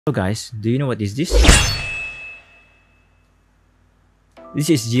So guys, do you know what is this?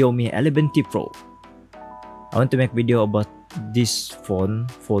 This is XIAOMI 11T Pro. I want to make video about this phone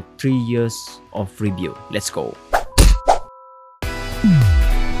for 3 years of review. Let's go.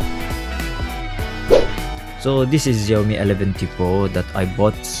 So this is XIAOMI 11T Pro that I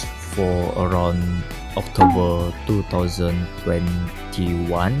bought for around October 2021.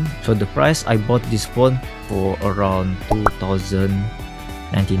 So the price I bought this phone for around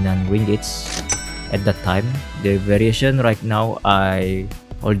 2,099 ringgits at that time. The variation right now I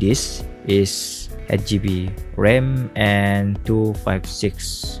hold this is 8GB RAM and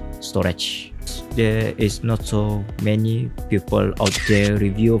 256 storage. There is not so many people out there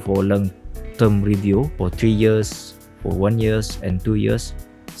review for long-term review for 3 years, for 1 year and 2 years.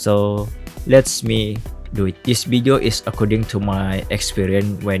 So let's me do it. This video is according to my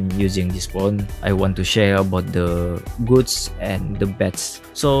experience when using this phone. I want to share about the goods and the bads.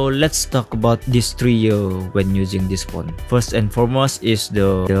 So let's talk about this 3 years when using this phone. First and foremost is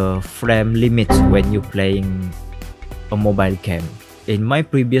the frame limit when you playing a mobile game. In my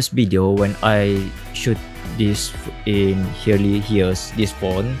previous video when I shoot this in here's this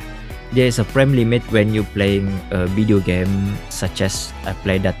phone, there is a frame limit when you playing a video game such as I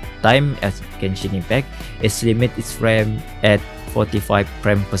played that time as Genshin Impact. Its limit is frame at 45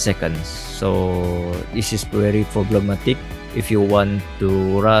 frames per second. So this is very problematic if you want to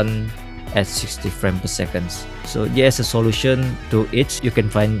run at 60 frames per second. So there's a solution to it. You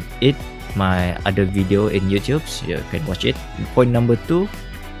can find it my other video in YouTube, so you can watch it. Point number 2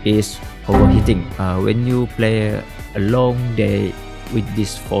 is overheating. When you play a long day with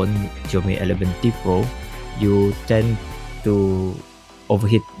this phone, XIAOMI 11T Pro, you tend to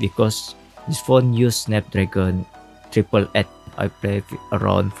overheat because this phone use Snapdragon 888. I play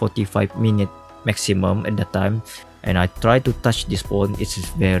around 45 minutes maximum at that time, and I try to touch this phone. It's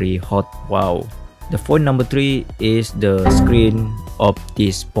very hot. Wow. The phone number 3 is the screen of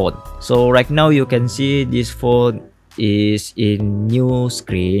this phone. So right now you can see this phone is in new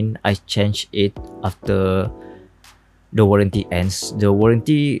screen. I changed it after the warranty ends. The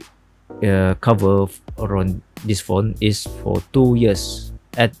warranty cover around this phone is for 2 years.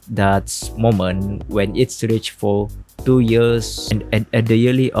 At that moment, when it's reached for 2 years and at the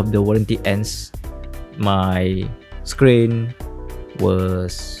yearly of the warranty ends, my screen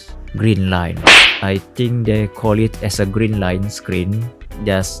was green line. I think they call it as a green line screen,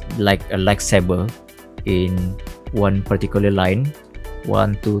 just like a lightsaber in one particular line.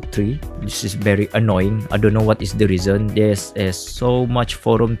 1, 2, 3. This is very annoying. I don't know what is the reason. There's so much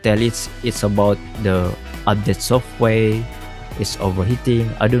forum tell it's about the update software. It's overheating.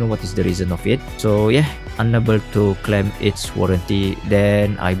 I don't know what is the reason of it. So yeah, unable to claim its warranty.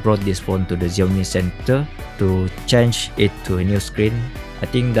 Then I brought this phone to the XIAOMI center to change it to a new screen. I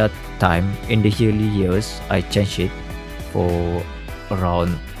think that time in the early years I changed it for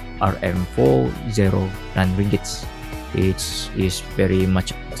around RM409 ringgits. It is very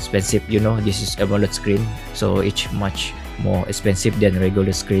much expensive, you know. This is AMOLED screen, so it's much more expensive than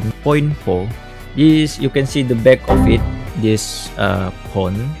regular screen. Point 4, this you can see the back of it. This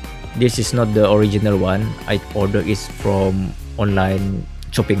phone, this is not the original one. I ordered it from online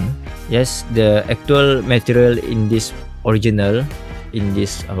shopping. Yes, the actual material in this original, in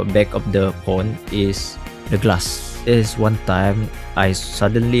this back of the phone is the glass. There's one time I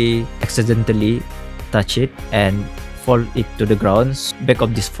suddenly accidentally touch it and fall it to the ground. Back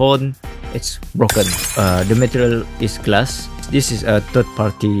of this phone, it's broken. The material is glass. This is a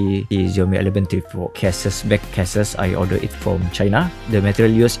third-party XIAOMI 11T Pro cases, back cases. I ordered it from China. The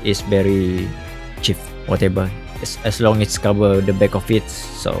material used is very cheap, whatever. As long as it's cover the back of it,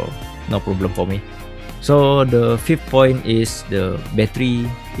 so no problem for me. So the 5th point is the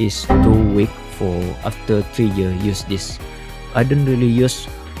battery is too weak for after 3 years use this. I don't really use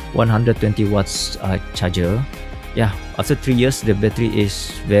 120 watts charger. Yeah, after 3 years the battery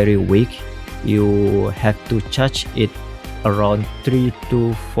is very weak. You have to charge it around 3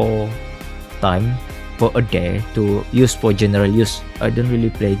 to 4 times for a day to use for general use. I don't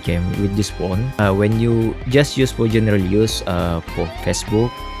really play game with this phone. When you just use for general use, for Facebook,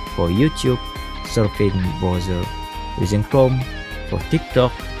 for YouTube, surfing browser using Chrome, for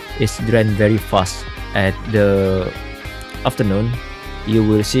TikTok, it's drained very fast. At the afternoon, you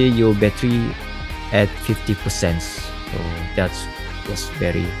will see your battery at 50%, so that's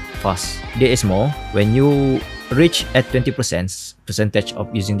very fast. There is more. When you reach at 20% percentage of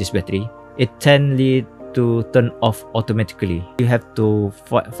using this battery, it tends to turn off automatically. You have to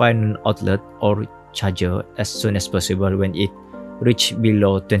find an outlet or charger as soon as possible when it reach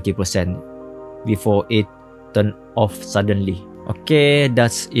below 20% before it turn off suddenly. Okay,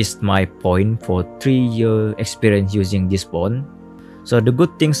 that is my point for 3-year experience using this phone. So the good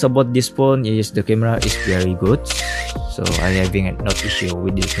things about this phone is the camera is very good. So I having no issue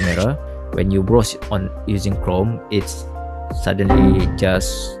with this camera. When you browse on using Chrome, it's suddenly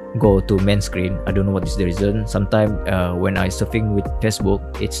just go to main screen. I don't know what is the reason. Sometimes when I surfing with Facebook,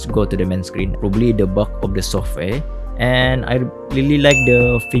 it's go to the main screen. Probably the bug of the software. And I really like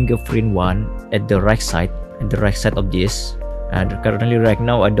the fingerprint one at the right side of this. And currently right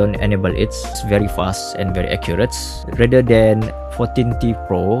now I don't enable it. It's very fast and very accurate. Rather than 14T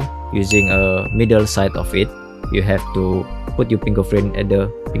Pro using a middle side of it, you have to put your fingerprint at the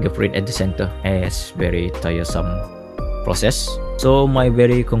center. And it's very tiresome process. So my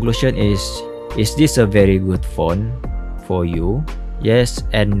very conclusion is this a very good phone for you? Yes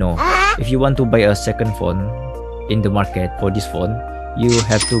and no. If you want to buy a second phone in the market for this phone, you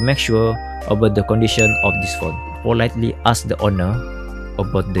have to make sure about the condition of this phone. Politely ask the owner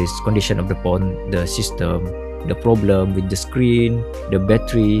about this condition of the phone, the system, the problem with the screen, the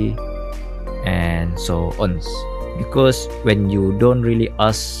battery, and so on. Because when you don't really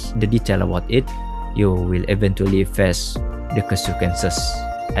ask the detail about it, you will eventually face the consequences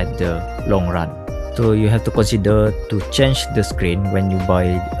at the long run. So you have to consider to change the screen when you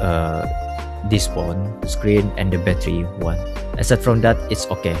buy this phone, screen and the battery one. Aside from that, it's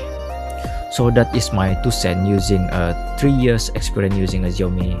okay. So that is my 2 cents using a 3 years experience using a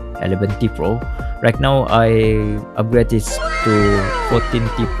Xiaomi 11T Pro. Right now I upgraded to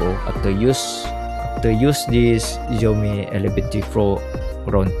 14T Pro after use this Xiaomi 11T Pro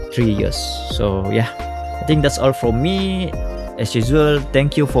around 3 years. So yeah, I think that's all from me. As usual,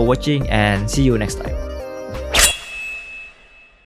 thank you for watching and see you next time.